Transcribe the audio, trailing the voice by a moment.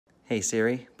Hey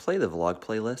Siri, play the vlog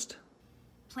playlist.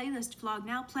 Playlist vlog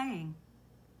now playing.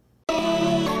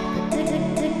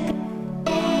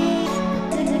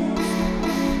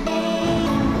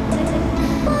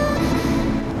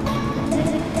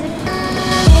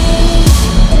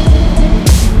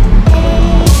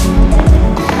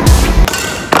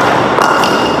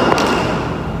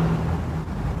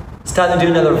 It's time to do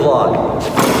another vlog.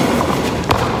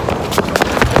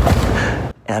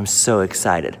 And I'm so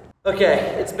excited.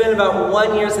 Okay, it's been about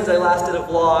 1 year since I last did a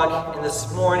vlog, and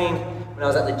this morning when I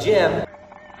was at the gym,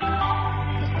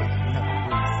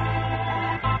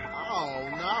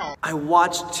 I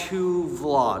watched two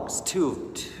vlogs,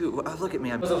 two. Look at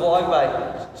me. It was a vlog by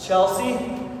Chelsea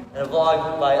and a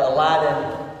vlog by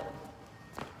Aladdin.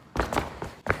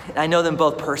 I know them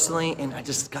both personally, and I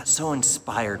just got so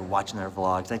inspired watching their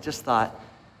vlogs. I just thought,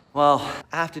 well,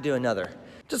 I have to do another.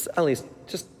 Just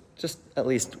at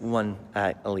least one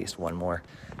more.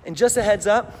 And just a heads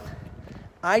up,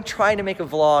 I tried to make a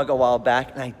vlog a while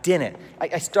back, and I didn't.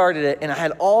 I started it, and I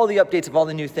had all the updates of all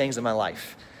the new things in my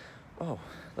life. Oh,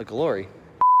 the glory.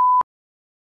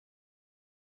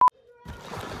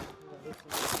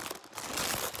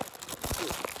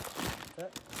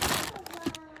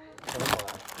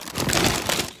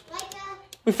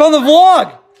 We found the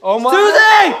vlog! Oh my Susie!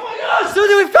 Oh my gosh!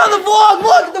 Susie, we found the vlog!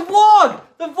 Look at the vlog!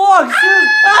 The vlog! Susie!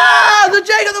 Ah! The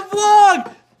Jake of the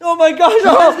vlog! Oh my gosh! This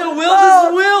is the Will! This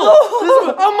is Will!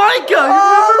 Oh, oh Micah! You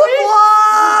remember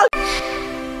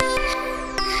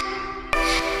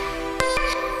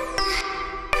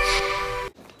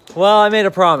me? Well, I made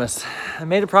a promise. I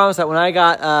made a promise that when I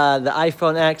got the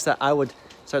iPhone X that I would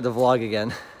start the vlog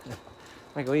again.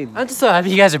 I'm just so happy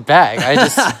you guys are back.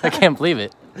 I can't believe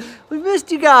it. We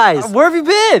missed you guys. Where have you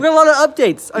been? We got a lot of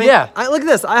updates. I mean, yeah. Look at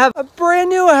this. I have a brand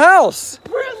new house.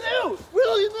 Brand new!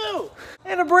 Really new!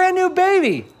 And a brand new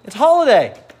baby. It's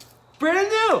holiday. Brand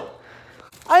new!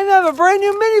 I have a brand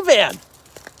new minivan.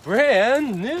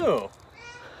 Brand new!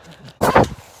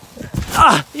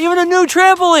 Even a new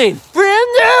trampoline. Brand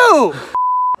new!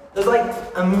 There's like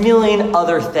a million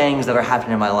other things that are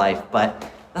happening in my life,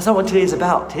 but that's not what today's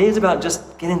about. Today's about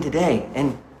just getting today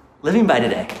and living by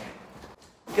today.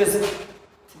 Because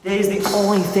today's the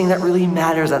only thing that really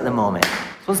matters at the moment. So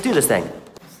let's do this thing.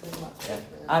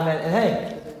 And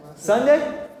hey,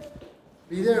 Sunday?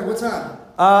 Be there, what time?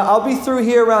 I'll be through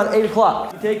here around 8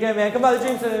 o'clock. Take care, man. Come by the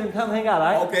gym center and come hang out, all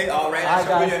right? Okay, all right. All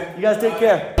right, guys. You guys take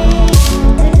care.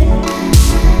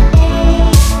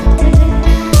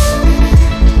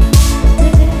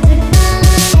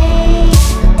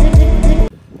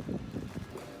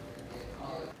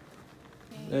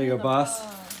 There you go,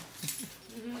 boss.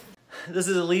 This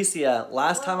is Alicia.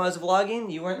 Last time I was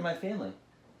vlogging, you weren't in my family.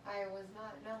 I was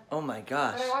not, no. Oh my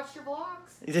gosh. But I watched your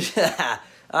vlogs.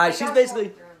 Alright,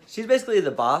 she's basically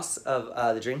the boss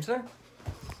of the Dream Center.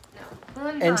 No.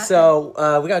 And so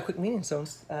we got a quick meeting, so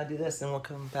let's do this and we'll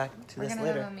come back to this later. We're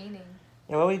gonna have a meeting.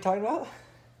 Yeah, what are we talking about?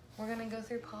 We're gonna go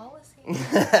through policy.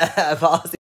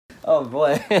 Policy. Oh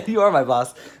boy, you are my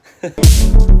boss.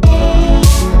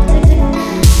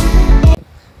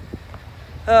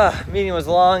 Meeting was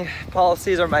long.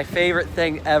 Policies are my favorite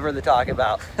thing ever to talk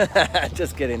about.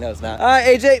 Just kidding, no it's not. Alright,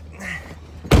 AJ.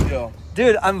 Yo.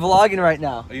 Dude, I'm vlogging right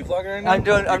now. Are you vlogging right now?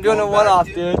 I'm doing a one-off,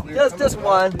 dude. Just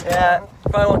one. Yeah.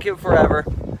 Probably won't keep it forever.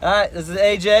 Alright, this is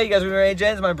AJ. You guys remember AJ?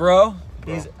 This is my bro.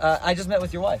 He's I just met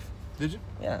with your wife. Did you?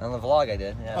 Yeah, on the vlog I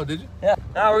did. Yeah. Oh, did you? Yeah.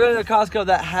 Now we're going to a Costco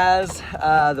that has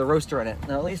the roaster in it.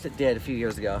 Now, at least it did a few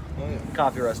years ago. Oh, yeah.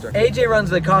 Coffee roaster. AJ runs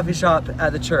the coffee shop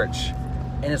at the church.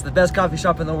 And it's the best coffee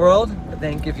shop in the world. I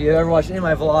think if you ever watch any of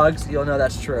my vlogs, you'll know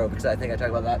that's true because I think I talk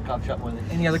about that coffee shop more than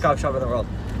any other coffee shop in the world.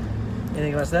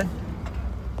 Anything you want to say?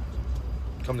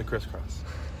 Come to Crisscross.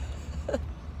 That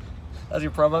was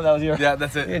your promo? That was your... Yeah,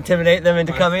 that's it. You intimidate them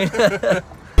into coming?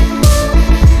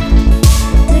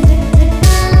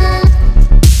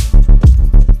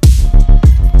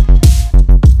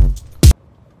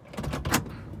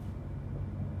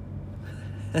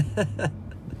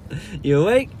 You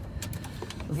awake?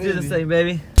 Let's do this thing,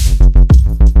 baby.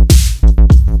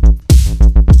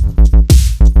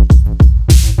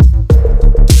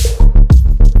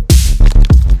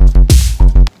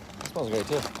 It smells great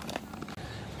too.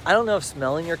 I don't know if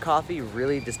smelling your coffee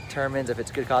really determines if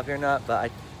it's good coffee or not, but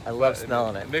I love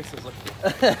smelling it. It makes us look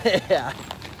good. Yeah.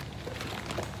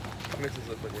 It makes us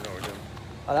look like we know what we're doing.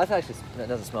 Oh, that's actually, that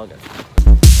doesn't smell good.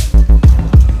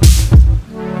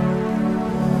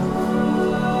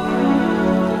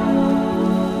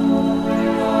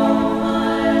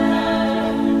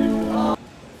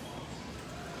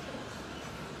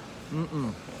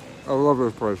 I love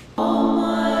this place.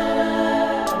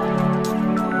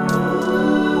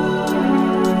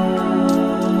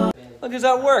 Look who's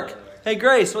at work. Hey,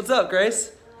 Grace, what's up,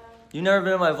 Grace? You've never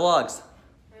been in my vlogs.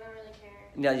 I don't really care.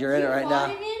 Yeah, you're in it right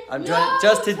now. I'm No, doing it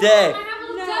just today.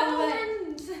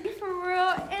 For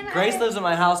real. And Grace lives in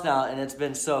my house now, and it's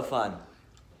been so fun.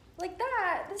 like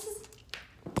that. This is.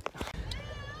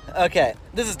 Okay,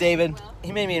 this is David.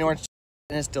 He made me an orange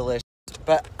and it's delicious.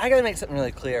 But I gotta make something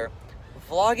really clear.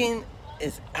 Vlogging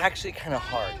is actually kind of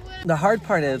hard. The hard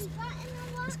part is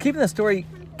keeping the story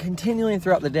continuing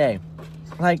throughout the day.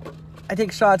 Like, I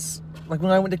take shots like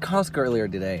when I went to Costco earlier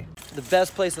today. The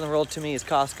best place in the world to me is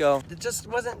Costco. It just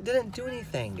didn't do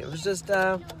anything. It was just,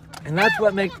 and that's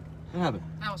what what happened?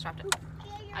 I almost dropped it.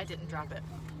 I didn't drop it.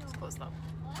 It's close though.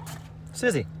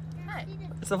 Sizzy, Hi.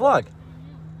 it's a vlog.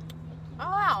 Oh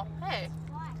wow. Hey.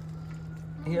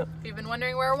 Yep. If you've been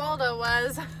wondering where Waldo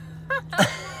was.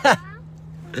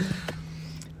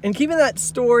 And keeping that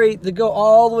story to go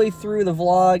all the way through the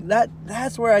vlog,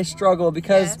 that's where I struggle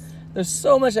because there's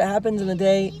so much that happens in a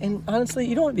day, and honestly,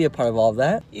 you don't want to be a part of all of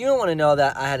that. You don't want to know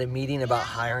that I had a meeting about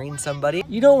hiring somebody.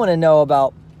 You don't want to know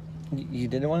about, you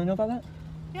didn't want to know about that?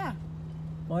 Yeah.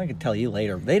 Well, I could tell you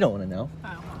later. They don't want to know.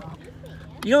 Oh.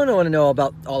 You don't want to know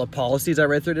about all the policies I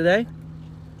read through today.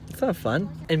 It's not fun.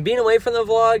 And being away from the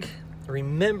vlog,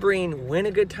 remembering when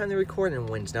a good time to record and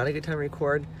when's not a good time to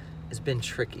record has been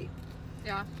tricky.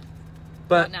 Yeah.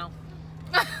 But Not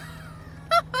now.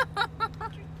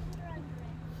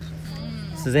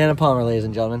 Susanna Palmer, ladies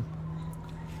and gentlemen.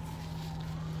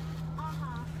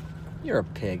 You're a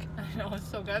pig. I know, it's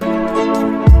so good.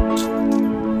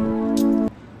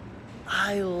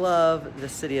 I love the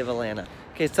city of Atlanta.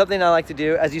 Okay, something I like to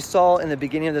do, as you saw in the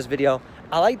beginning of this video,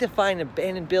 I like to find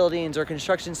abandoned buildings or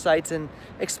construction sites and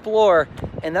explore.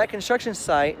 And that construction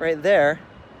site right there,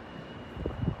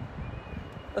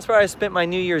 that's where I spent my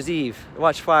New Year's Eve,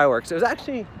 watch fireworks. It was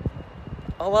actually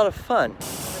a lot of fun.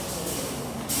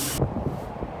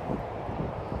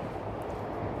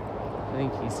 I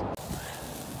think he's.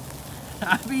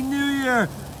 Happy New Year!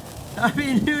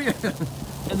 Happy New Year!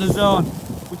 In the zone.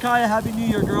 We call you Happy New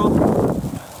Year, girl.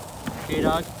 Okay,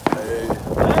 dog? Hey!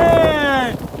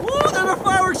 Hey! Woo, there's a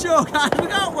fireworks show, guys! We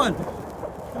got one!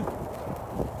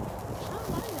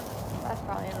 That's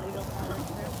probably illegal.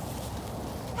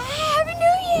 Happy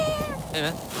New Year! Hey,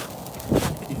 man.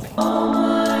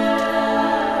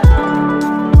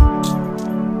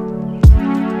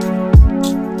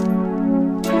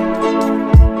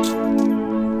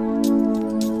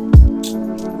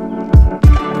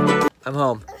 I'm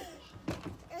home.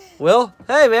 Will?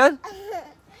 Hey, man.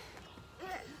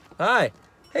 Hi.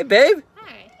 Hey, babe.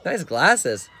 Hi. Nice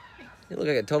glasses. You look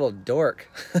like a total dork.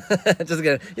 Just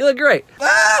kidding. You look great.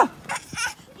 Ah!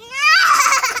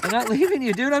 I'm not leaving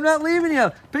you, dude. I'm not leaving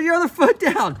you. Put your other foot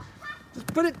down. Just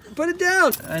put it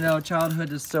down. I know,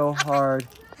 childhood is so hard.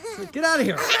 Get out of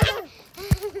here.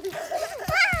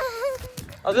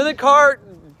 I was in the car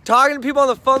talking to people on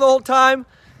the phone the whole time.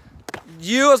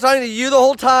 I was talking to you the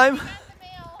whole time.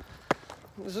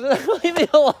 Leave me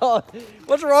alone.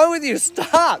 What's wrong with you?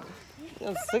 Stop.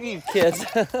 I'm sick of you kids.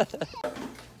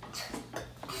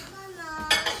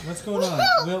 What's going on?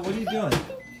 Will, what are you doing?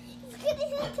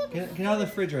 Get out of the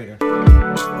refrigerator.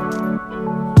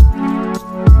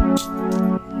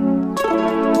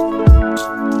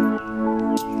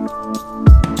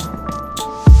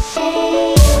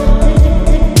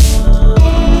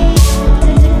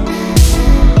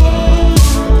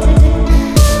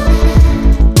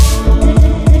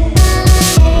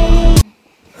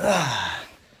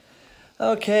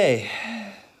 Okay.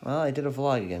 Well, I did a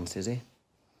vlog again, Susie.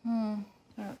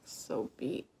 That's so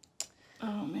beat.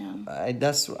 Oh man. I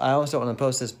almost don't want to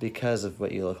post this because of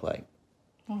what you look like.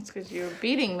 Well, it's because you're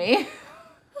beating me.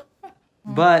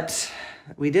 But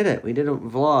we did it. We did a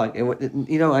vlog.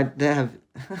 You know, I didn't have...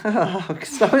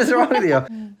 Stop, what's wrong with you? All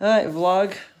right,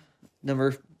 vlog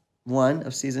number 1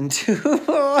 of season 2.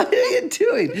 What are you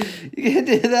doing? You can't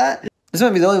do that. This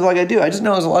might be the only vlog I do. I just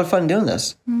know it was a lot of fun doing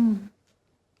this.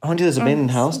 I want to do this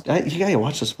abandoned house. You gotta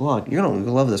watch this vlog. You're gonna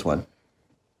love this one.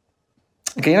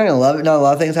 Okay, you're not gonna love it. Not a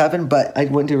lot of things happen, but I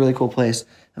went to a really cool place.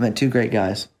 I met 2 great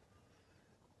guys.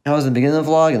 That was the beginning of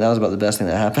the vlog, and that was about the best thing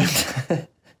that happened.